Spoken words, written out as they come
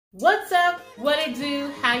What's up? What it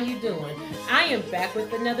do? How you doing? I am back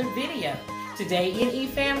with another video. Today, EandE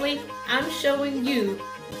family, I'm showing you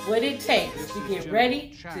what it takes to get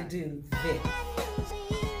ready to do this.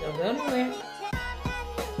 Don't go nowhere.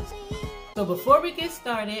 So before we get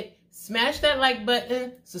started, smash that like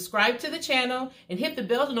button, subscribe to the channel, and hit the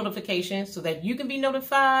bell notification so that you can be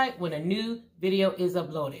notified when a new video is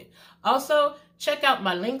uploaded. Also, check out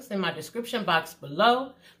my links in my description box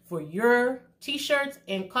below for your t-shirts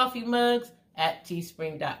and coffee mugs at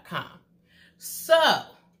teespring.com. So,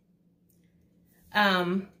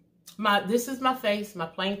 this is my face, my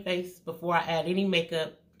plain face, before I add any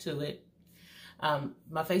makeup to it.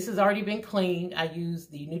 My face has already been cleaned. I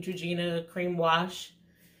used the Neutrogena cream wash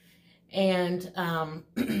and a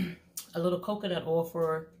little coconut oil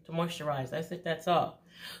to moisturize. That's it, that's all.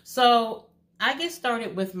 So I get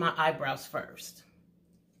started with my eyebrows first.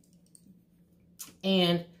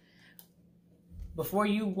 And before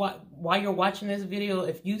you, while you're watching this video,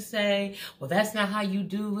 if you say, well, that's not how you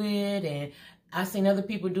do it, and I've seen other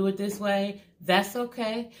people do it this way, that's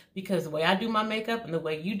okay, because the way I do my makeup and the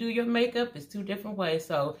way you do your makeup is two different ways.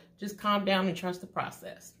 So just calm down and trust the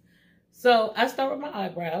process. So I start with my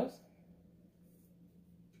eyebrows.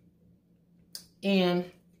 And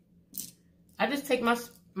I just take my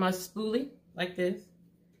spoolie like this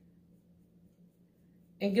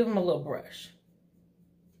and give them a little brush.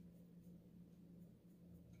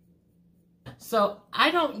 So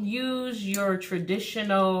I don't use your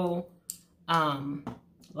traditional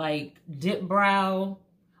like dip brow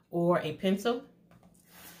or a pencil.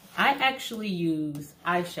 I actually use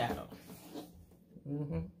eyeshadow.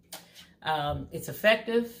 It's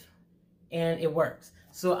effective and it works.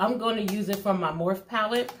 So I'm going to use it from my Morph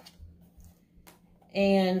palette.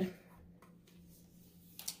 And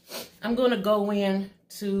I'm going to go in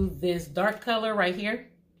to this dark color right here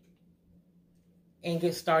and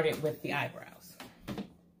get started with the eyebrows.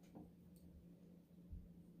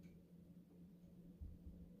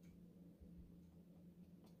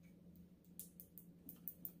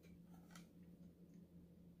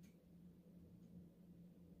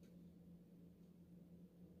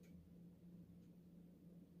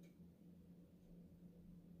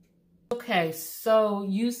 Okay, so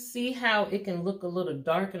you see how it can look a little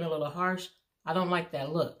dark and a little harsh? I don't like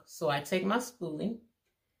that look. So I take my spoolie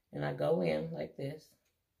and I go in like this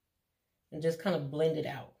and just kind of blend it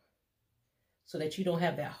out so that you don't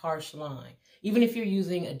have that harsh line. Even if you're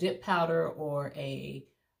using a dip powder or a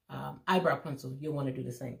eyebrow pencil, you'll want to do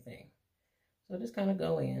the same thing. So just kind of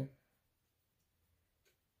go in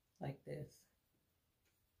like this.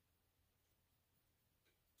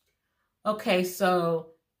 Okay, so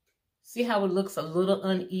see how it looks a little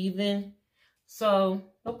uneven? So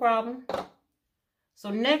no problem. So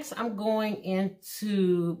next I'm going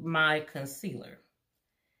into my concealer.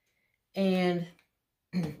 And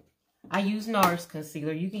I use NARS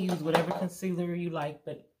concealer. You can use whatever concealer you like,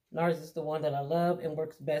 but NARS is the one that I love and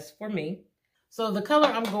works best for me. So the color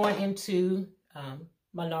I'm going into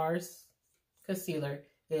my NARS concealer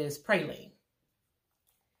is Praline.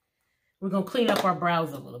 We're going to clean up our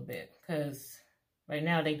brows a little bit because right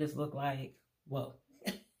now they just look like, whoa.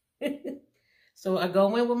 So I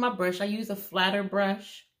go in with my brush. I use a flatter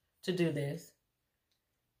brush to do this.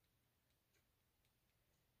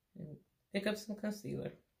 And pick up some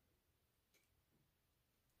concealer.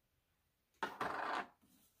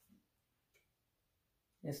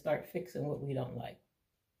 And start fixing what we don't like.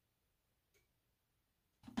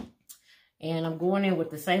 And I'm going in with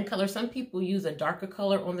the same color. Some people use a darker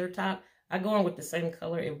color on their top. I go in with the same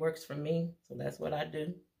color. It works for me. So that's what I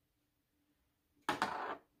do.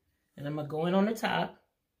 And I'm going to go in on the top.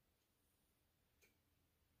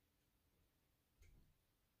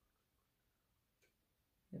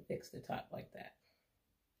 And fix the top like that.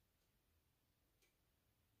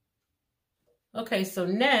 Okay, so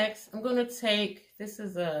next I'm going to take,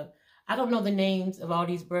 I don't know the names of all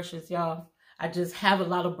these brushes, y'all. I just have a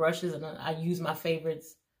lot of brushes and I use my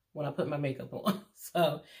favorites when I put my makeup on.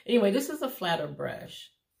 So anyway, this is a flatter brush.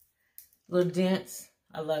 A little dense.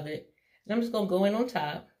 I love it. And I'm just going to go in on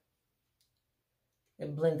top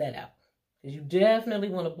and blend that out. Because you definitely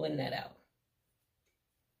want to blend that out.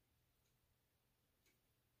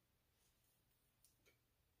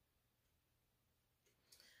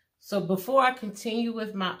 So before I continue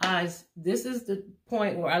with my eyes, this is the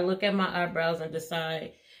point where I look at my eyebrows and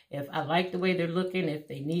decide if I like the way they're looking, if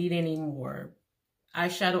they need any more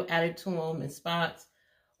eyeshadow added to them in spots,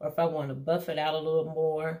 or if I want to buff it out a little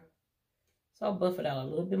more. So I'll buff it out a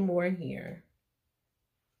little bit more in here.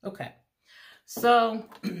 Okay. So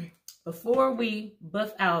before we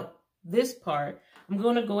buff out this part, I'm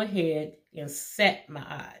going to go ahead and set my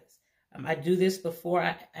eyes. I do this before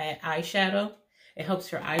I add eyeshadow. It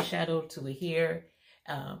helps your eyeshadow to adhere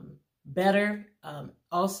better.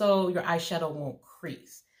 Also, your eyeshadow won't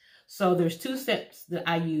crease. So there's 2 steps that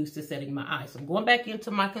I use to setting my eyes. So I'm going back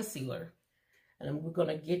into my concealer, and we're going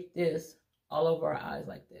to get this all over our eyes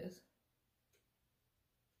like this.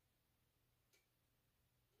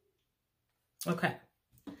 Okay,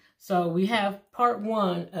 so we have part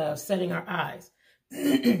 1 of setting our eyes.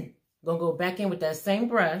 Gonna go back in with that same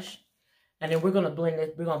brush, and then we're gonna blend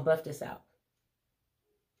it. We're gonna buff this out.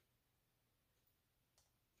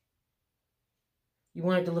 You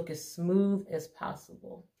want it to look as smooth as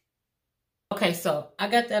possible. Okay, so I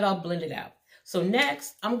got that all blended out. So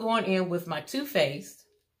next, I'm going in with my Too Faced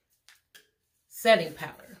setting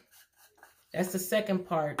powder. That's the second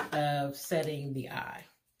part of setting the eye.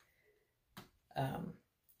 I'm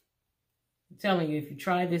telling you, if you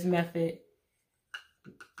try this method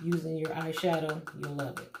using your eyeshadow, you'll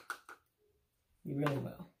love it. You really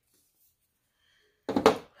will.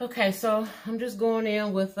 Okay, so I'm just going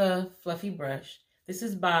in with a fluffy brush. This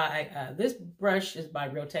is by, this brush is by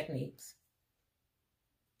Real Techniques.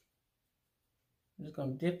 I'm just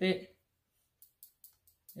going to dip it,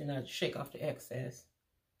 and I shake off the excess,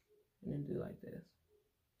 and then do like this.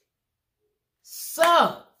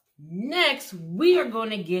 So, next, we are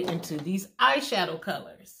going to get into these eyeshadow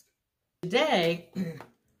colors. Today,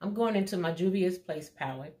 I'm going into my Juvia's Place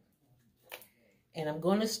palette, and I'm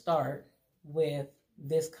going to start with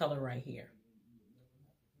this color right here.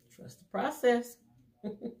 Trust the process.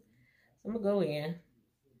 So I'm going to go in,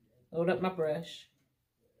 load up my brush,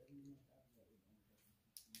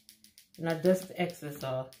 and I dust the excess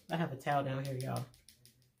off. I have a towel down here, y'all.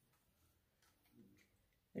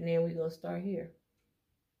 And then we're going to start here.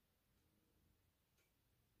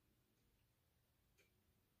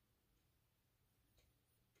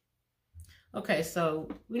 Okay, so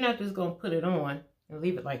we're not just going to put it on and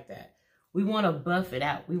leave it like that. We want to buff it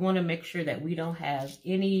out. We want to make sure that we don't have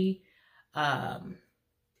any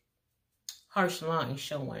harsh lines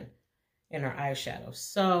showing in our eyeshadow.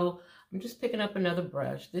 So I'm just picking up another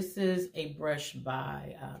brush. This is a brush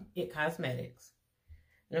by EandE Cosmetics.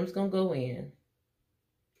 And I'm just going to go in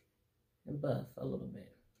and buff a little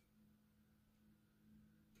bit.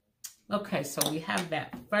 Okay, so we have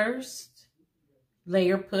that first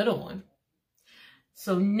layer put on.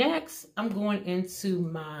 So next, I'm going into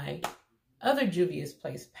my other Juvia's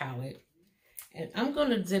Place palette, and I'm going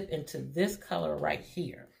to dip into this color right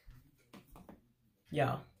here.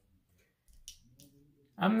 Y'all,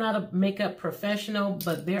 I'm not a makeup professional,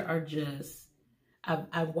 but there are just,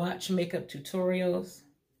 I watch makeup tutorials,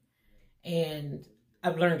 and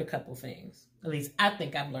I've learned a couple things. At least I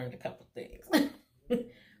think I've learned a couple things.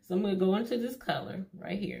 So I'm going to go into this color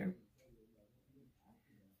right here.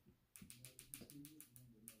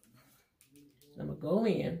 I'm going to go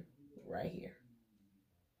in right here,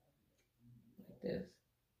 like this,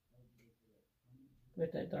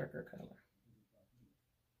 with that darker color.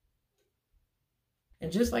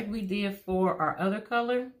 And just like we did for our other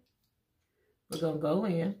color, we're going to go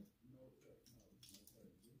in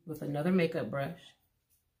with another makeup brush.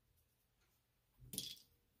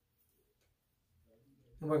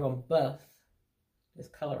 And we're going to buff this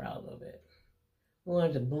color out a little bit. We want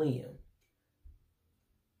it to blend.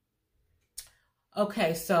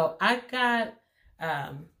 Okay, so I got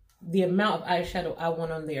the amount of eyeshadow I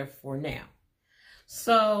want on there for now.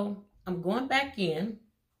 So I'm going back in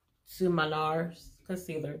to my NARS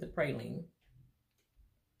concealer, the Praline.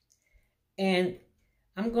 And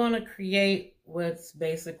I'm going to create what's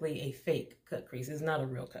basically a fake cut crease. It's not a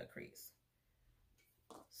real cut crease.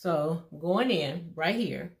 So I'm going in right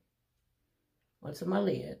here onto my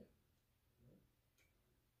lid.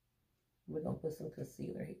 We're going to put some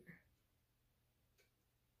concealer here.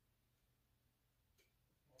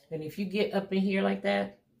 And if you get up in here like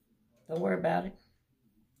that, don't worry about it.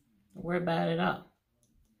 Don't worry about it at all.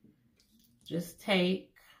 Just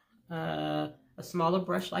take a smaller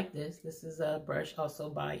brush like this. This is a brush also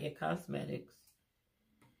by EandE Cosmetics.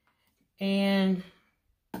 And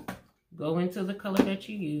go into the color that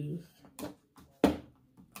you used.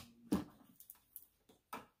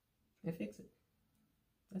 And fix it.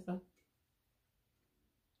 That's all.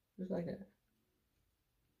 Just like that.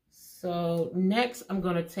 So next, I'm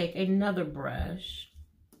going to take another brush.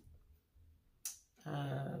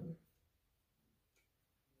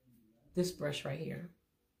 This brush right here.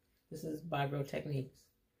 This is by Real Techniques.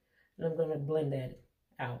 And I'm going to blend that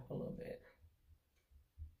out a little bit.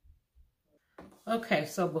 Okay,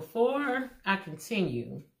 so before I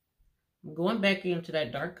continue, I'm going back into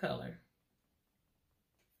that dark color.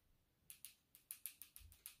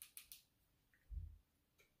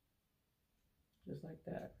 Just like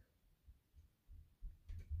that.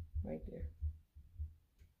 Right there.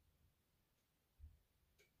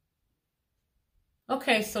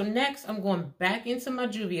 Okay, so next I'm going back into my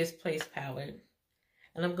Juvia's Place palette,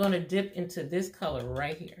 and I'm going to dip into this color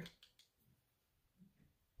right here.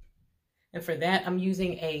 And for that, I'm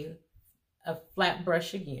using a flat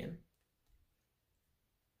brush again.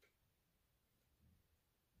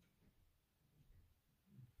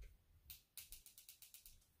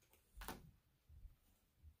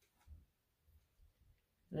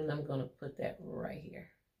 And then I'm going to put that right here.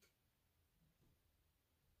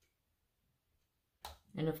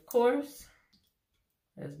 And of course,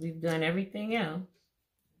 as we've done everything else,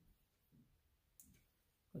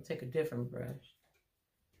 we'll take a different brush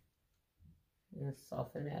and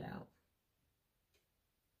soften that out.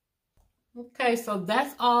 Okay, so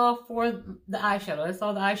that's all for the eyeshadow. That's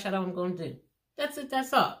all the eyeshadow I'm going to do. That's it,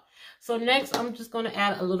 that's all. So next, I'm just going to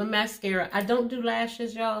add a little mascara. I don't do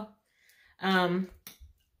lashes, y'all.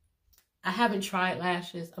 I haven't tried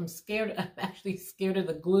lashes. I'm scared. I'm actually scared of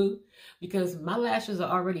the glue because my lashes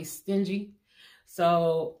are already stingy.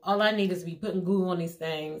 So all I need is to be putting glue on these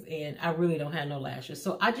things, and I really don't have no lashes.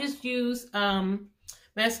 So I just use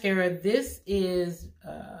mascara. This is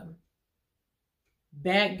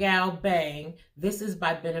Bad Gal Bang. This is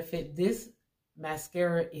by Benefit. This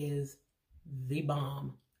mascara is the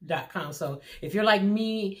bomb.com. So if you're like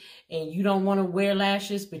me and you don't want to wear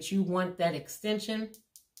lashes, but you want that extension,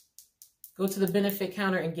 go to the Benefit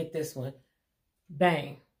counter and get this one.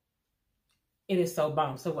 Bang. It is so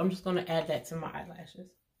bomb. So I'm just going to add that to my eyelashes.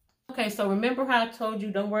 Okay, so remember how I told you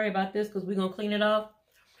don't worry about this because we're going to clean it off?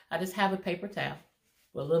 I just have a paper towel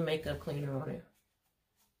with a little makeup cleaner on it.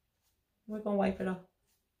 We're going to wipe it off.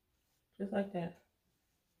 Just like that.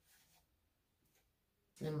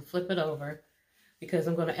 And I'm going to flip it over because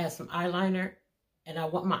I'm going to add some eyeliner. And I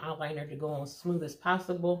want my eyeliner to go on as smooth as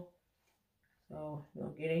possible. So I'm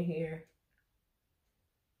going to get in here.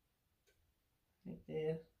 Like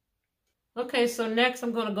this. Okay, so next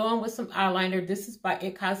I'm going to go on with some eyeliner. This is by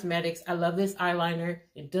EandE Cosmetics. I love this eyeliner.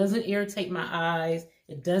 It doesn't irritate my eyes.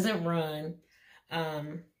 It doesn't run. I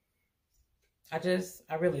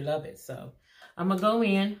really love it. So I'm going to go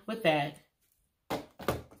in with that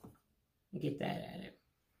and get that added.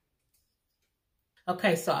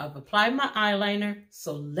 Okay, so I've applied my eyeliner.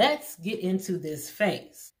 So let's get into this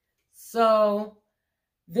face. So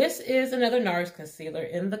this is another NARS concealer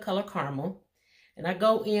in the color Caramel. And I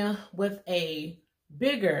go in with a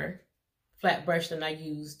bigger flat brush than I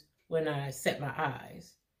used when I set my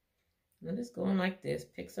eyes. And I'm just going like this.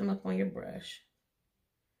 Pick some up on your brush.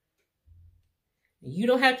 You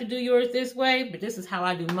don't have to do yours this way, but this is how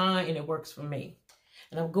I do mine, and it works for me.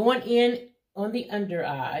 And I'm going in on the under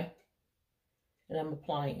eye, and I'm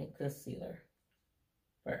applying concealer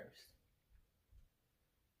first.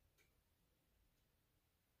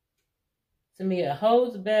 To me, it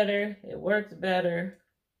holds better, it works better,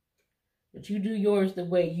 but you do yours the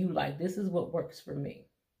way you like. This is what works for me.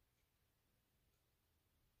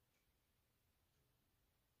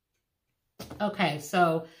 Okay,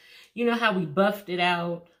 so you know how we buffed it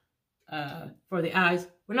out for the eyes?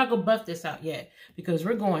 We're not going to buff this out yet because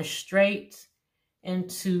we're going straight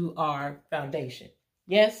into our foundation.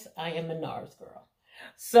 Yes, I am a NARS girl.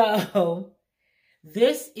 So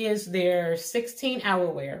this is their 16-hour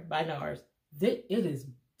wear by NARS.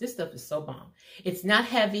 This stuff is so bomb. It's not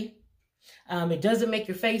heavy. It doesn't make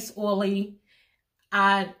your face oily.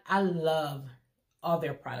 I love all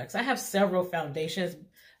their products. I have several foundations.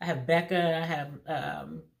 I have Becca. I have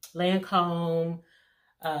Lancome,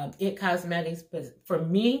 EandE Cosmetics. But for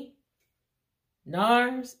me,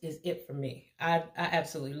 NARS is it for me. I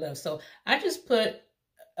absolutely love. So I just put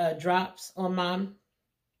drops on my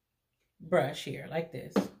brush here like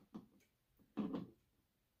this.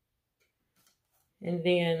 And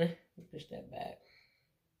then push that back.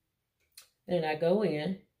 Then I go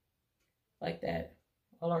in like that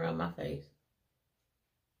all around my face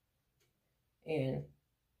and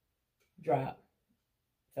drop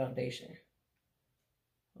foundation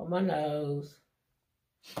on my nose.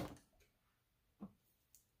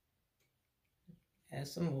 Add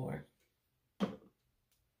some more.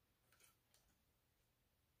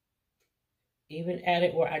 Even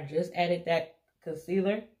added where I just added that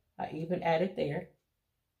concealer. I even added there.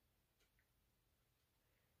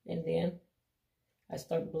 And then I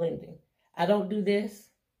start blending. I don't do this.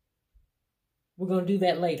 We're going to do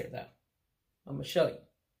that later though. I'm going to show you.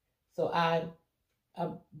 So I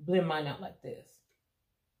blend mine out like this.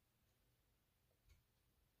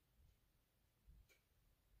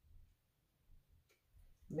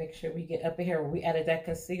 Make sure we get up in here where we added that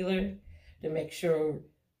concealer to make sure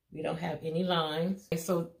We don't have any lines. Okay,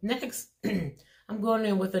 so next, I'm going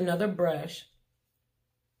in with another brush.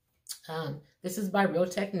 This is by Real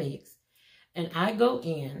Techniques. And I go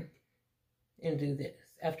in and do this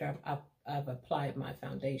after I've applied my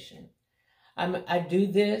foundation. I do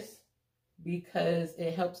this because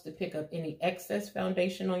it helps to pick up any excess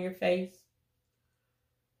foundation on your face.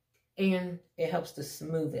 And it helps to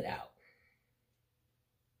smooth it out.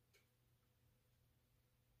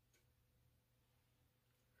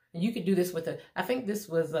 And you could do this with I think this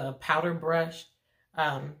was a powder brush.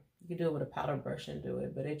 You could do it with a powder brush and do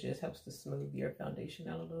it, but it just helps to smooth your foundation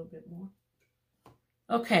out a little bit more.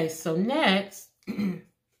 Okay, so next,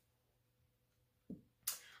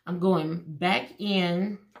 I'm going back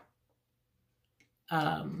in.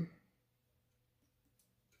 I'm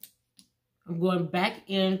going back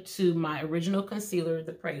into my original concealer,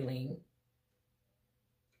 the Praline.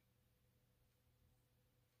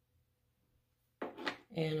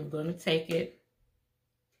 And I'm going to take it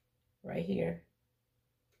right here.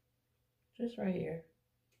 Just right here.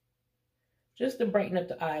 Just to brighten up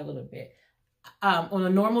the eye a little bit. On a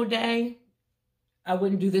normal day, I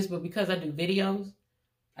wouldn't do this, but because I do videos,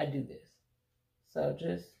 I do this. So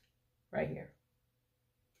just right here.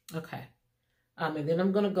 Okay. And then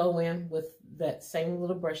I'm going to go in with that same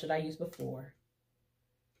little brush that I used before.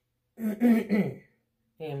 And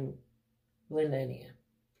blend that in.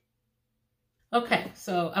 Okay,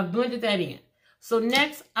 so I've blended that in. So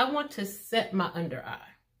next, I want to set my under eye.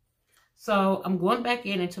 So I'm going back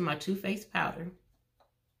into my Too Faced powder.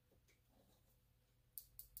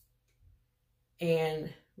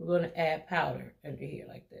 And we're going to add powder under here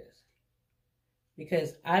like this.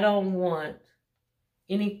 Because I don't want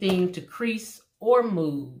anything to crease or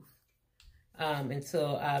move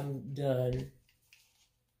until I'm done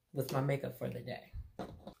with my makeup for the day.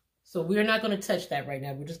 So we're not going to touch that right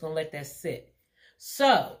now. We're just going to let that sit.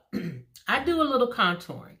 So I do a little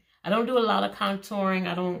contouring. I don't do a lot of contouring.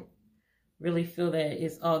 I don't really feel that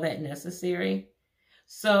it's all that necessary.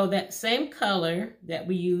 So that same color that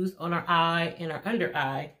we use on our eye and our under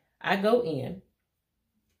eye, I go in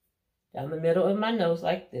down the middle of my nose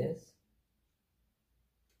like this.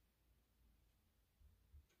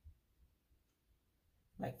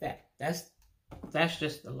 Like that. That's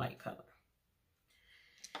just the light color.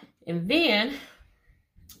 And then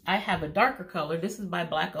I have a darker color. This is by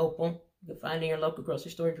Black Opal. You can find it in your local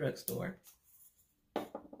grocery store, drugstore. And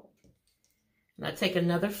I take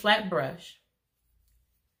another flat brush.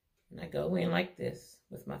 And I go in like this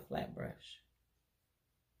with my flat brush.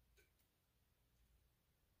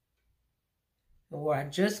 And where I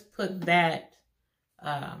just put that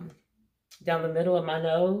down the middle of my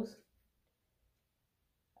nose,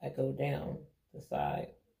 I go down the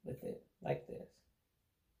side with it like this.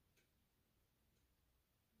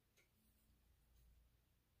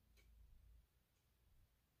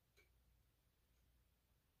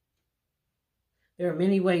 There are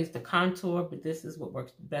many ways to contour, but this is what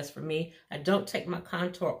works best for me. I don't take my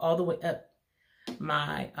contour all the way up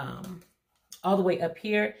all the way up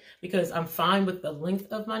here because I'm fine with the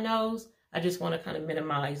length of my nose. I just want to kind of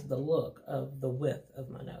minimize the look of the width of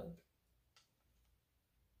my nose.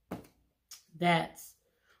 That's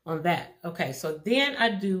on that. Okay, so then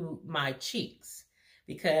I do my cheeks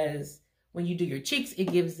because when you do your cheeks,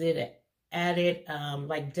 it gives it an added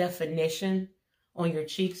like definition on your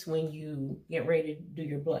cheeks when you get ready to do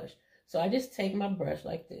your blush. So I just take my brush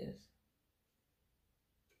like this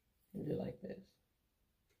and do like this.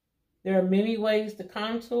 There are many ways to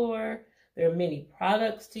contour. There are many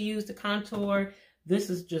products to use to contour. This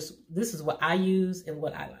is what I use and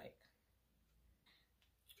what I like.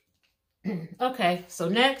 Okay, so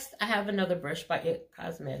next I have another brush by IT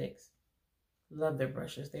Cosmetics. Love their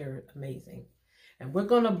brushes. They're amazing. And we're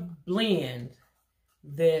going to blend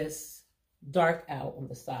this dark out on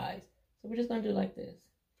the sides. So we're just going to do like this.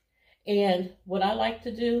 And what I like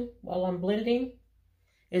to do while I'm blending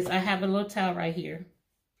is I have a little towel right here.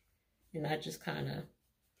 And I just kind of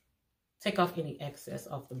take off any excess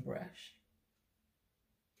off the brush.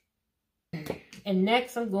 And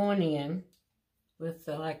next I'm going in with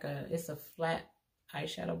it's a flat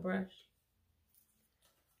eyeshadow brush.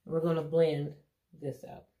 We're going to blend this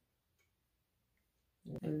out.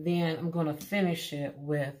 And then I'm going to finish it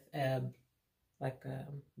with like a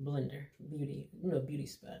blender, beauty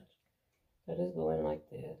sponge. So just go in like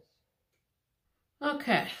this.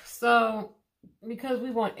 Okay, so because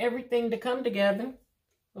we want everything to come together, I'm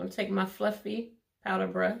going to take my fluffy powder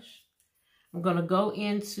brush. I'm going to go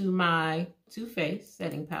into my Too Faced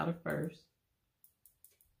setting powder first.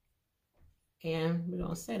 And we're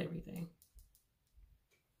going to set everything.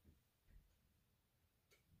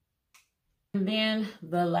 And then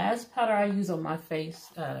the last powder I use on my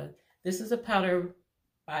face, this is a powder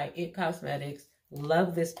by EandE Cosmetics.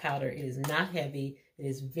 Love this powder. It is not heavy. It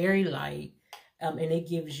is very light. And it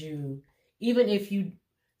gives you, even if you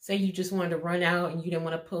say you just wanted to run out and you didn't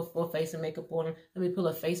want to put full face and makeup on, let me pull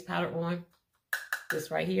a face powder on.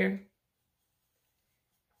 This right here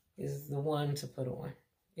is the one to put on.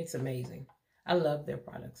 It's amazing. I love their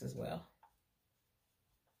products as well.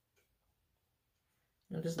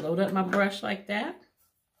 I'll just load up my brush like that.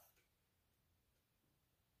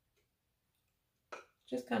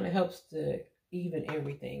 Just kind of helps to even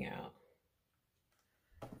everything out.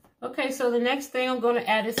 Okay, so the next thing I'm going to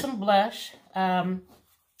add is some blush.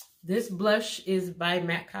 This blush is by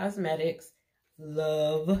MAC Cosmetics.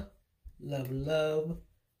 Love, love, love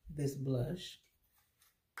this blush.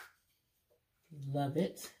 Love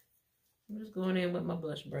it. I'm just going in with my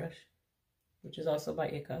blush brush, which is also by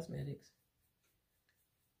EandE Cosmetics.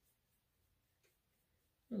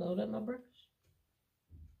 Load up my brush.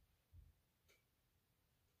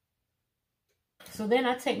 So then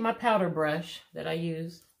I take my powder brush that I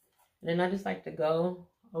use, and then I just like to go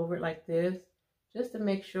over it like this, just to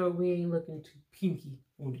make sure we ain't looking too pinky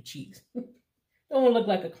on the cheeks. Don't want to look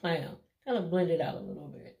like a clown. Kind of blend it out a little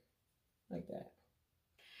bit, like that.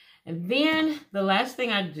 And then the last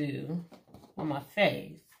thing I do on my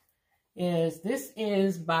face is, this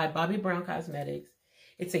is by Bobbi Brown Cosmetics.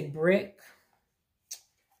 It's a brick.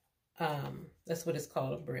 That's what it's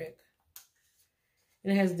called, a brick.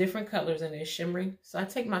 And it has different colors and it's shimmery. So I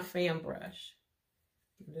take my fan brush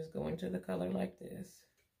and just go into the color like this.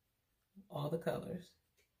 All the colors.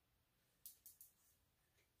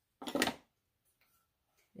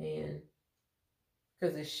 And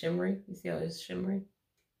because it's shimmery, you see how it's shimmery?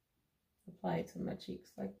 Apply it to my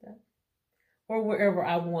cheeks like that. Or wherever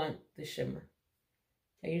I want the shimmer.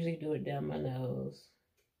 I usually do it down my nose.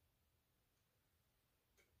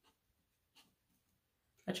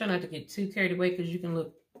 I try not to get too carried away because you can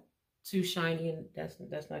look too shiny and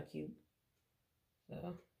that's not cute.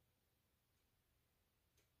 So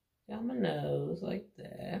down my nose like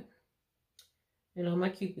that. And on my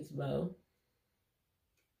Cupid's bow.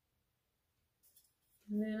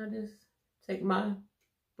 And then I just take my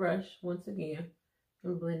brush once again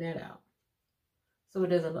and blend that out so it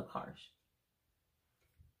doesn't look harsh.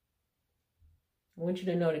 I want you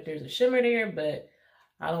to know that there's a shimmer there, but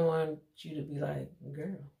I don't want you to be like,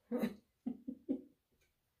 girl.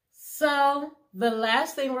 So the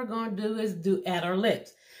last thing we're going to do is add our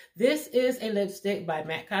lips. This is a lipstick by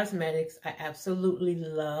MAC Cosmetics. I absolutely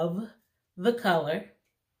love the color.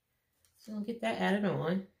 So I'll get that added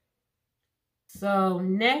on. So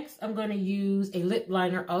next I'm going to use a lip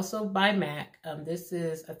liner also by MAC. This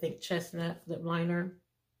is, I think, Chestnut lip liner.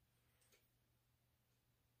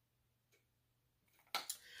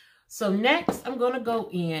 So next, I'm going to go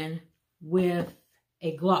in with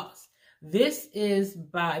a gloss. This is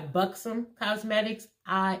by Buxom Cosmetics.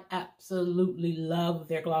 I absolutely love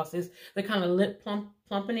their glosses. They're kind of lip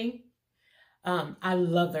plumpening. I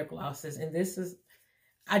love their glosses. And this is,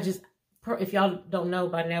 if y'all don't know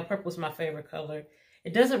by now, purple is my favorite color.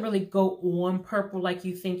 It doesn't really go on purple like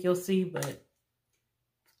you think you'll see, but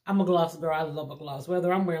I'm a gloss girl. I love a gloss.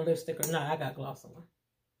 Whether I'm wearing lipstick or not, I got gloss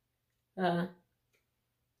on.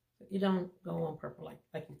 You don't go on purple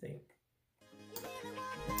like you think.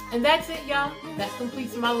 And that's it, y'all. That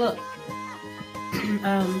completes my look.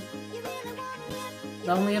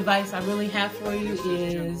 The only advice I really have for you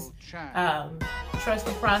is trust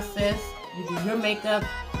the process. You do your makeup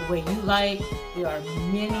the way you like. There are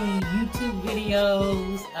many YouTube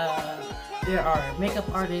videos. There are makeup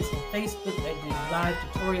artists on Facebook that do live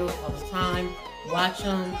tutorials all the time. Watch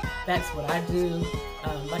them. That's what I do.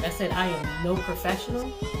 Like I said, I am no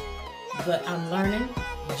professional, but I'm learning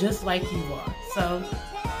just like you are. So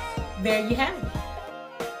there you have it.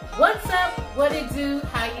 What's up? What it do?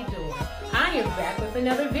 How you doing? I am back with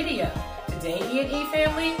another video. Today, EandE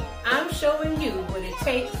family, I'm showing you what it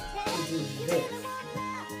takes